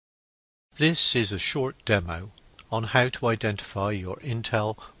This is a short demo on how to identify your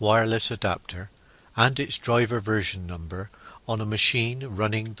Intel wireless adapter and its driver version number on a machine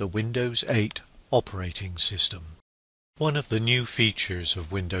running the Windows 8 operating system. One of the new features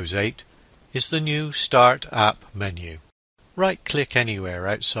of Windows 8 is the new Start App menu. Right-click anywhere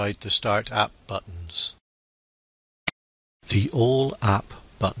outside the Start App buttons. The All App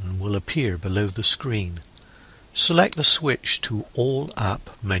button will appear below the screen. Select the switch to All App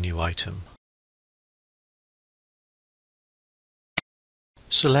menu item.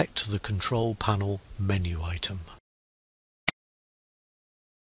 Select the Control Panel menu item.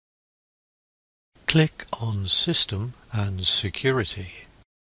 Click on System and Security.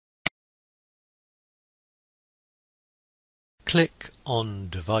 Click on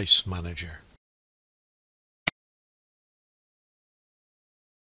Device Manager.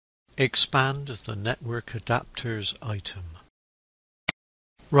 Expand the Network Adapters item.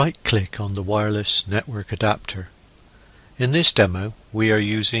 Right-click on the wireless network adapter. In this demo, we are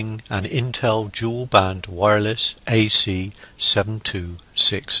using an Intel dual-band wireless AC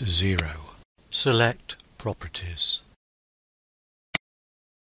 7260. Select Properties.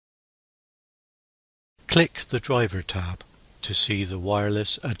 Click the Driver tab to see the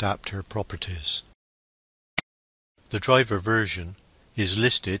wireless adapter properties. The driver version is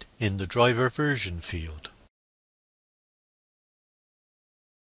listed in the driver version field.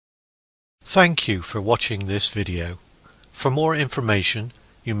 Thank you for watching this video. For more information,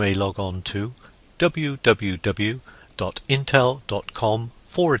 you may log on to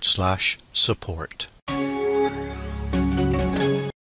www.intel.com/support.